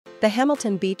The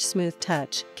Hamilton Beach Smooth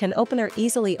Touch can opener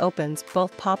easily opens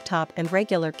both pop-top and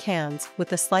regular cans with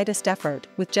the slightest effort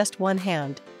with just one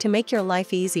hand to make your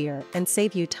life easier and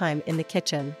save you time in the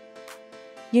kitchen.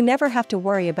 You never have to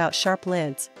worry about sharp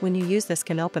lids when you use this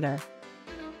can opener.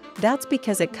 That's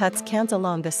because it cuts cans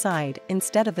along the side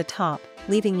instead of the top,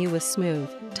 leaving you with smooth,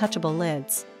 touchable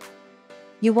lids.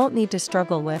 You won't need to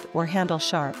struggle with or handle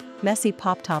sharp, messy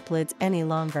pop-top lids any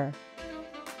longer.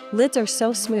 Lids are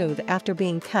so smooth after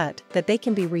being cut that they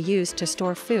can be reused to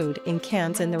store food in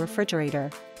cans in the refrigerator.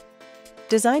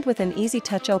 Designed with an easy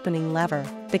touch opening lever,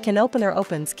 the can opener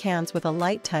opens cans with a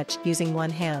light touch using one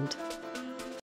hand.